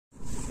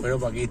Bueno,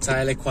 pues aquí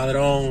está el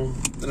escuadrón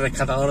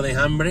rescatador de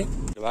enjambre.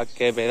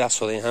 Qué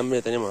pedazo de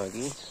enjambre tenemos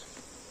aquí.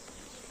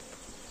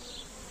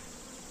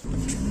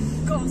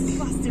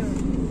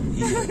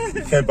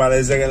 Que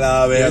parece que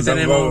las abejas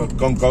son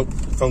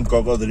con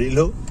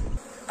cocodrilo.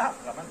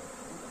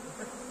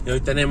 Y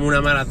hoy tenemos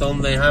una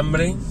maratón de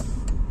enjambre.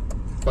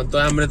 ¿Cuántos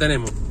enjambres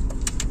tenemos?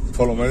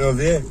 Por lo menos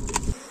 10.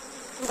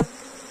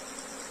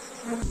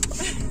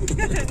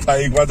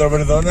 Hay 4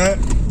 personas,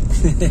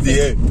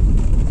 10.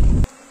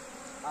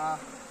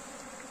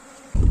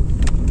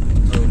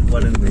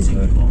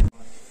 45.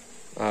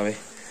 A ver,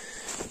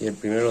 y el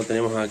primero lo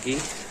tenemos aquí,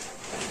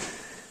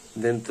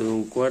 dentro de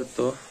un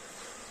cuarto,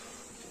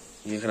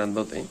 y es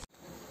grandote. Y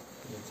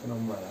esto no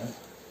es mala,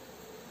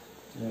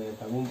 Le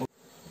pago un poco.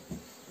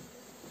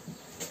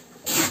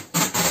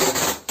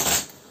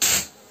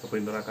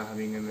 Poniendo la caja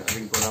bien en el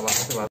rincón abajo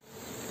se va.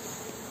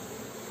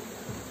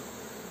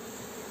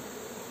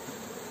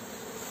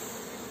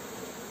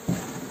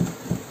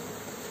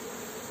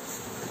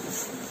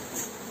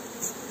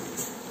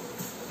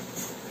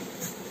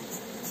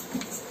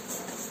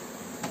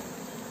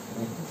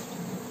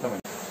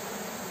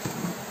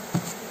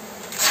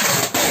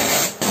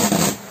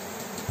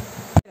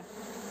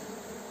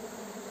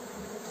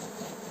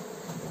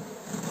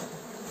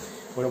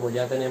 Bueno, pues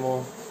ya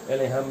tenemos el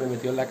enjambre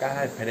metido en la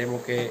caja.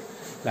 Esperemos que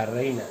la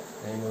reina,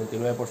 el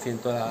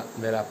 99%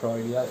 de las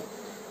probabilidades,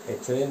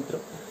 esté dentro.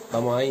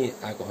 Vamos a ir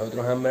a coger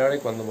otros enjambres ahora y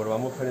cuando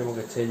volvamos esperemos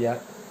que esté ya,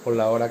 por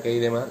la hora que hay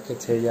demás, que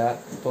esté ya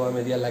toda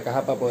metida en la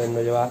caja para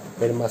podernos llevar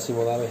el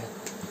máximo de abejas.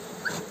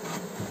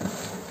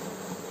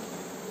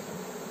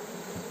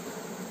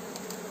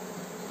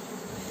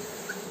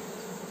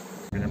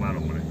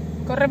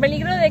 ¿Corre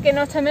peligro de que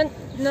no se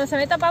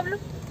meta Pablo?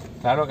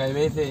 Claro que hay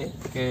veces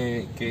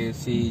que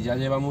si ya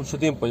lleva mucho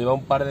tiempo, lleva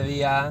un par de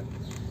días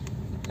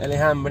el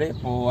enjambre,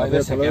 pues hay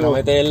veces que lo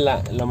mete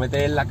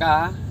en la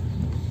caja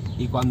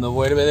y cuando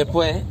vuelve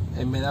después,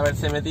 en vez de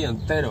haberse metido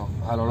entero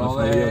al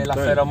olor de las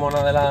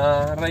feromonas de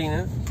la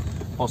reina,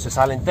 pues se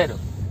sale entero,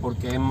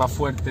 porque es más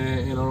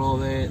fuerte el olor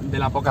de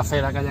la poca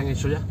cera que hayan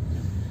hecho ya.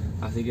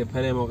 Así que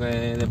esperemos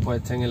que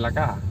después estén en la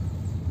caja,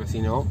 porque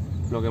si no,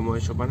 lo que hemos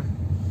hecho para nada.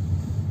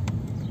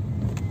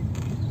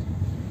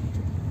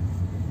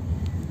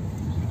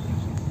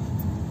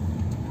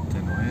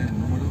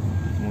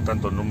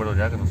 Tantos números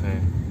ya que no sé.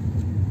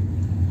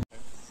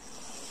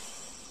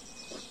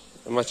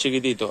 Es más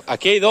chiquitito.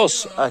 Aquí hay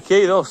dos, aquí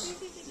hay dos.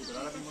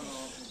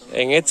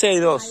 En este hay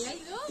dos.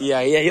 Y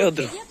ahí hay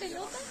otro.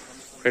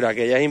 Pero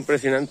aquella es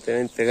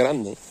impresionantemente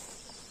grande.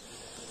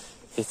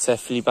 Esta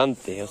es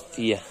flipante,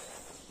 hostia.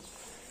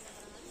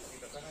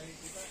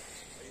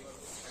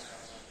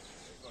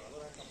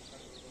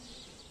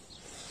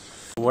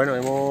 Bueno,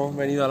 hemos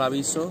venido al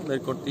aviso del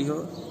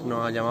cortijo,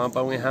 nos llamaban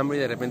para un enjambre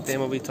y de repente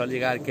hemos visto al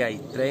llegar que hay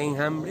 3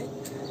 enjambres.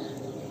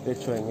 De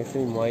hecho, en este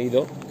mismo hay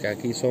 2, que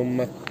aquí son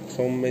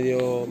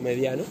medio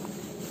medianos.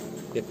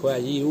 Después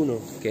allí uno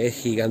que es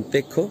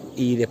gigantesco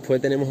y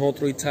después tenemos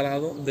otro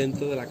instalado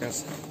dentro de la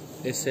casa.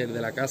 Ese, el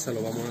de la casa,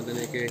 lo vamos a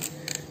tener que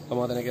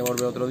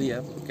volver otro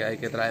día porque hay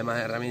que traer más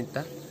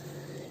herramientas.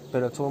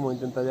 Pero esto vamos a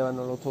intentar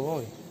llevárnoslo todo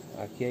hoy.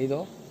 Aquí hay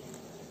 2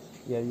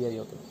 y allí hay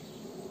otro.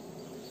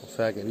 O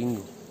sea que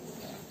bingo.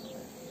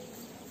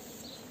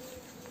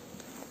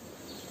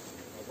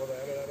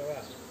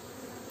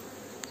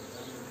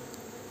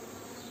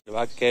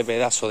 Qué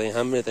pedazo de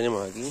enjambre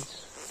tenemos aquí.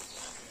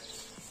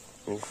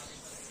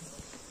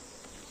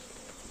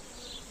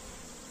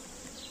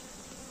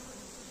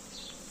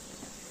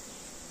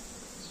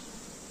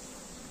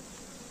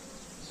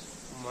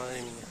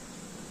 Madre mía.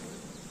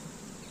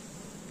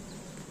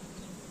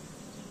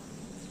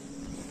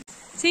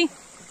 Sí.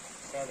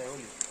 Espérate,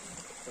 Julio.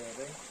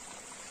 Espérate.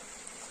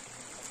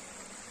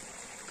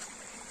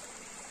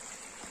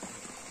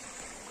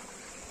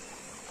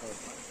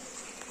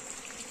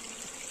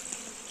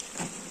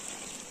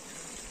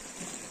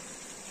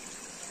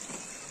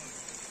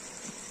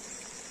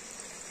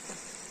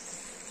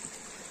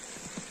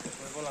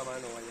 Con la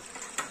mano, vaya.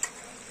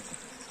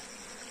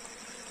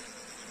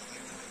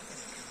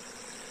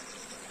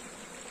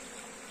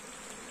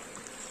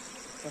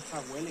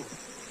 Estas huelen.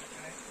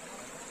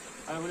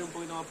 ¿Ahora venir un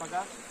poquito más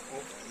para acá?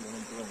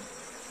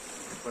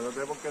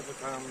 Espérate porque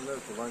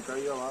se han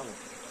caído abajo.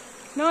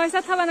 No,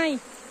 esas estaban ahí.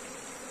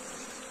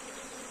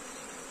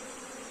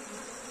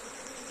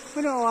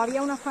 Bueno,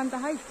 había unas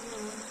cuantas ahí.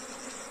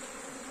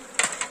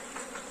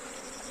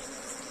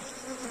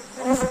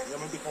 Ya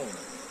me picó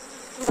una.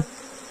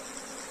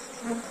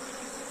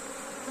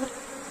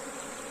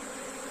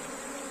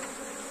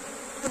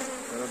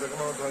 Espérate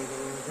cómo lo traes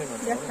encima.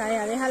 Ya está,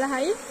 ya, déjalas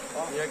ahí.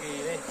 Y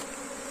aquí, ve.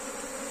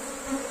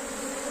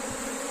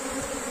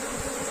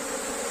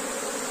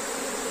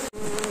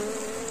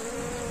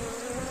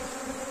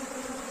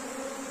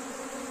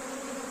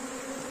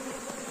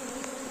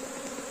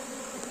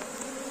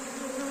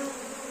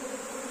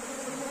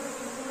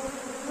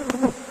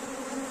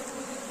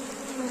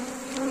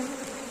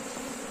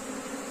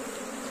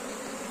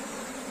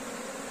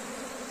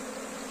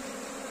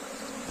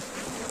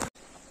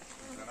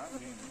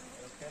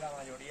 Es que la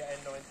mayoría, el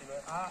 99%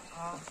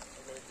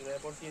 El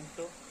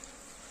 29%.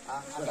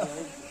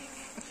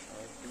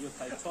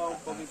 Está hecho un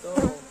poquito.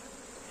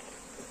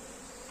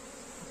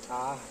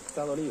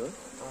 Está dolido, ¿eh?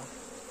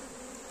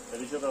 He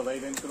dicho que lo de ahí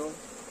dentro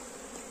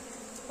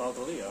para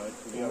otro día, a ver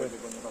tu día, a ver qué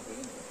coño pasa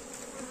dentro.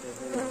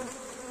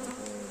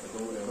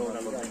 Una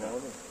cortina,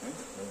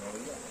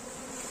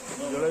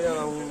 Yo le voy a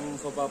dar un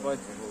sopapo a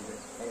este.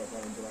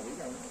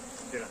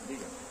 De las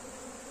vigas.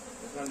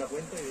 Esa es la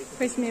cuenta y dice...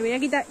 Pues me voy a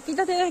quitar.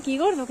 Quítate de aquí,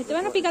 gordo, que te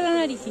van a picar la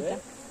naricita.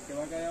 ¿Qué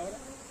va a caer ahora?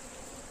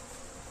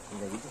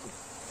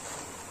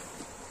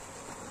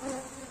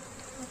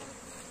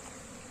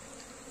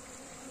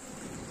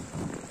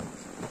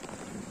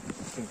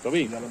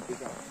 Ya lo han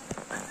picado.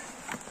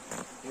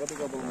 Ya lo han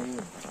picado por un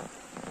minuto.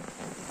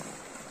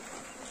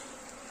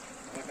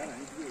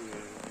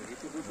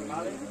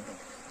 Vale.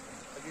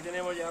 Aquí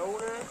tenemos ya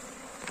una.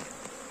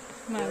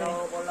 Madre.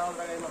 Vamos por la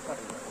otra que hay más para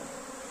arriba.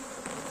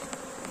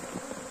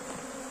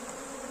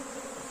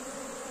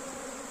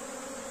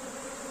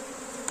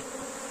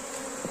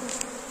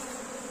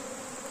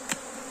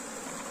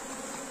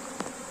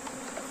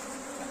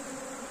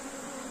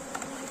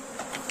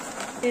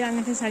 Era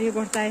necesario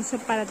cortar eso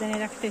para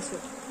tener acceso.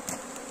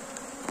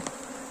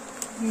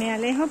 Me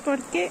alejo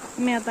porque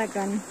me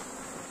atacan.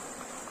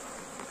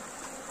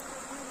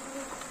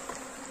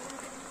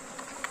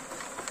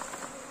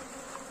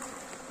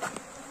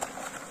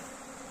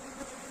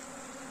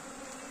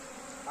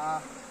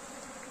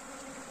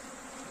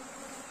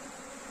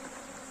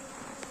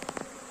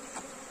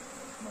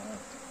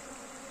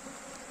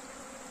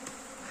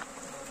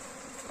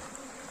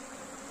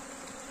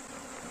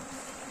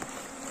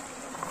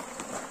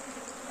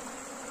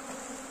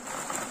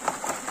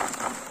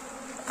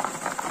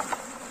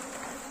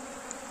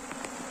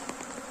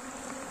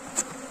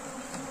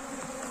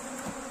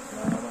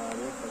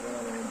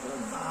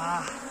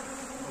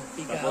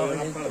 Picado en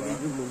el tobillo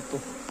un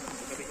montón.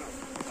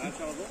 ¿Has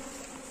echado dos?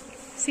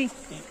 Sí.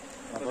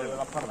 ¿Has podido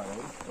la espalda,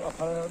 ¿no? Las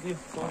palas, tío.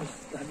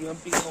 Aquí me han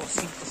picado como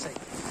 5 o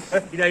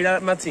 6. Mira, mira,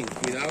 Martín.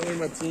 Cuidado con el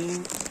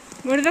Martín.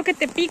 Gordo, que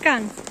te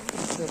pican.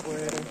 Se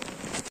puede.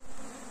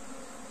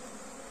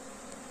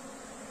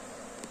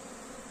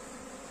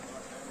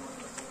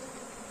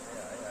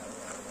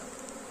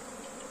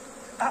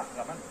 La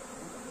mano.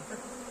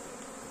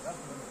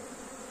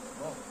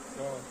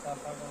 No, está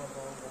como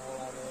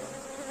la de.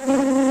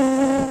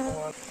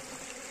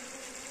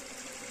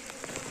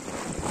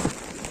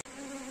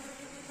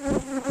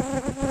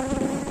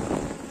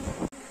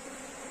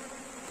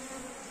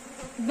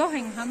 Dos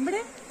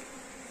enjambres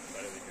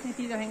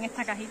metidos en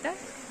esta cajita.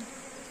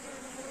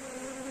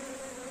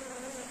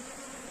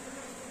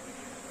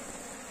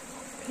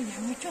 Que ya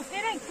mucho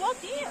cera y todo,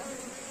 tío.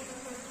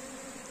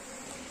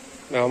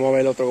 Vamos a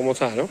ver el otro cómo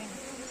está, ¿no?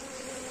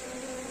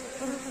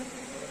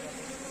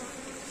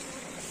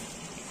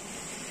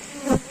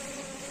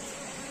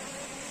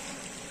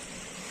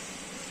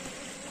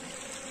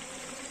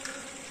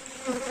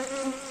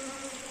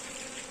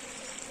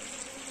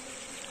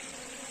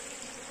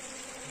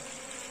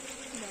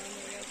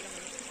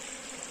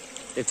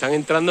 ¿Están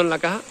entrando en la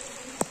caja?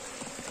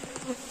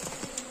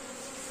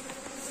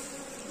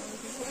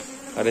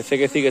 Parece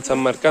que sí que están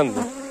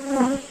marcando.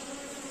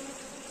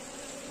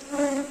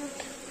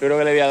 Creo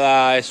que le voy a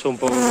dar eso un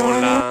poco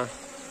con la...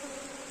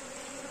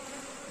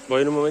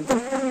 Voy en un momento.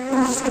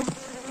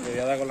 Le voy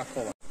a dar con la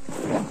escoba.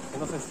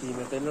 No sé si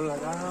meterlo en la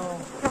caja o...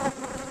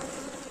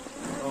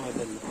 No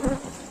meterlo.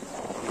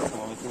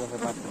 Como a ver si no se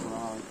parte.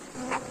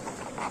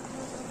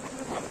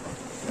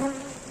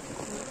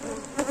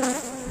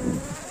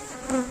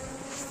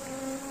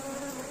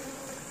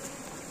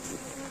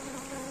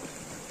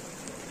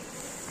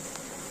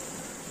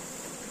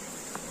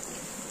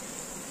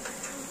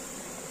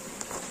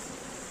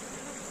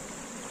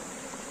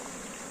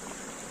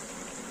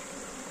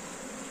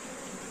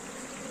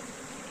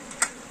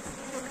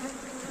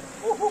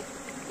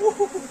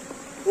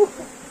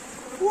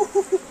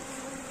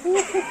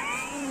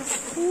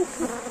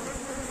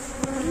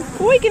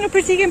 Uy, que nos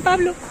persiguen,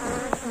 Pablo.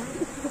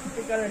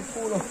 Picar el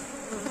culo.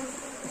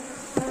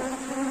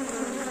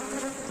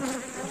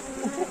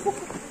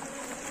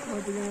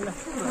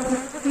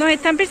 Nos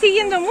están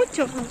persiguiendo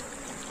mucho.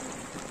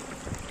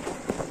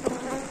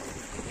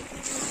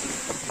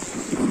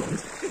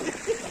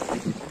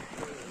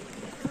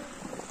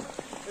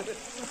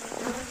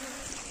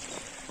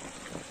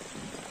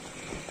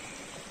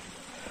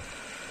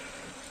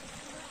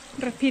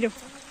 Respiro.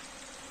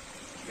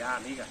 Ya,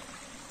 amiga.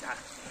 Ya.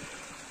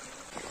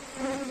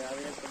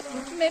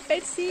 Me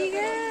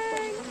persiguen.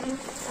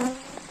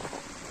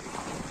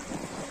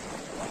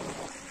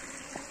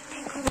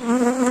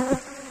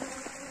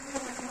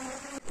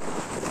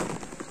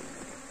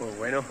 Pues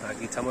bueno,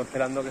 aquí estamos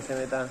esperando que se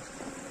metan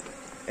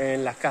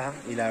en las cajas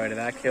y la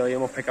verdad es que hoy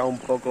hemos pecado un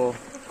poco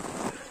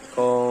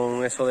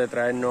con eso de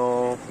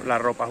traernos la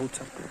ropa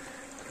justa,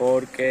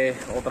 porque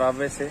otras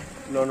veces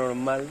lo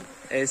normal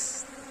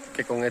es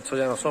que con esto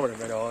ya no sobre,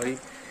 pero hoy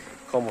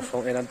como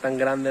eran tan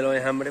grandes los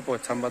enjambres,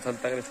 pues están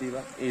bastante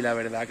agresivas y la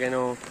verdad que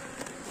no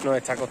nos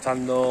está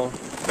costando,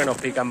 que nos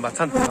pican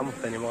bastante, vamos,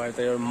 tenemos que haber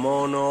traído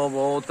mono,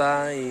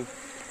 botas y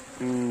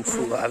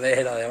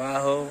sudadera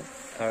debajo.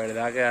 La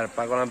verdad que al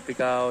Paco le han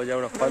picado ya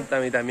unas cuantas,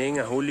 a mí también,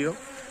 a Julio.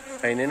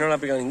 A Inés no le ha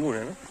picado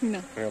ninguna, ¿no?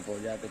 No. Bueno,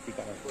 pues ya te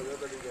picará.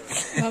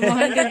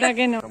 Vamos a intentar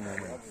que no.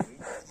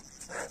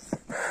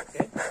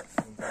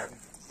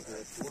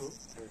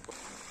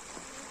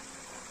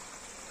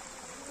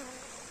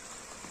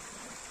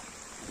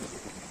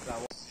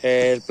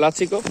 El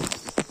plástico.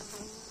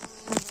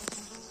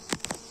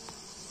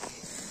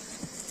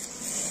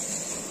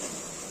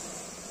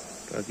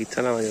 Pero aquí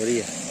está la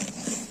mayoría.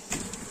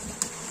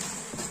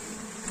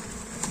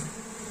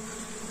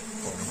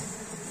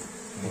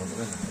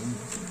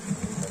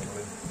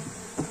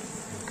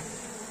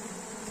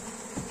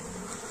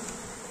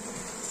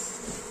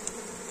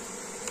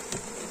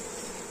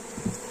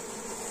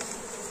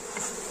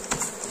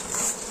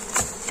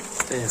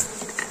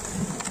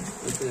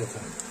 Este ya está.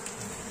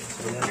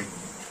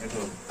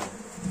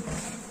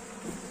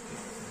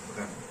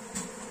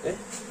 ¿Eh?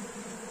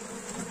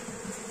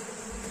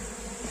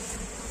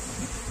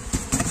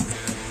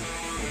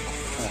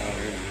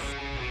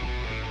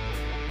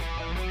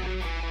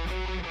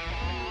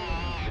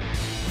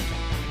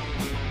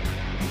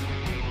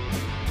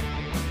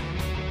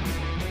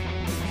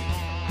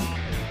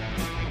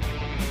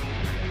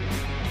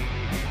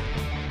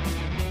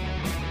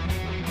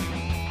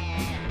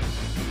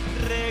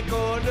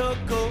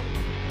 Reconozco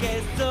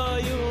que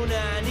soy un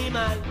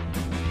animal,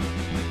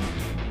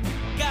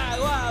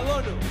 cago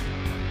abono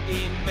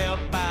y meo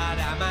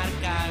para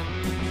marcar.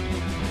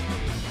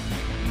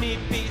 Mi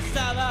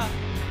pisada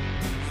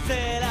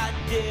se la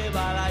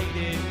lleva al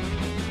aire,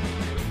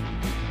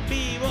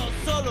 vivo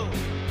solo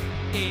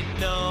y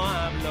no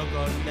hablo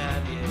con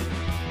nadie.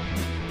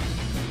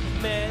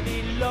 Me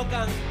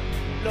dislocan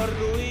los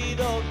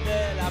ruidos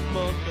de las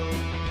motos,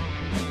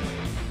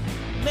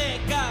 me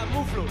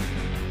camuflo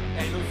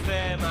en un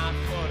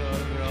semáforo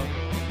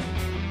rojo.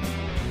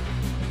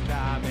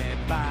 Dame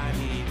pan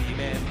y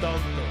dime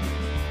tonto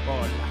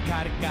por las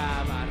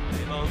cárcamas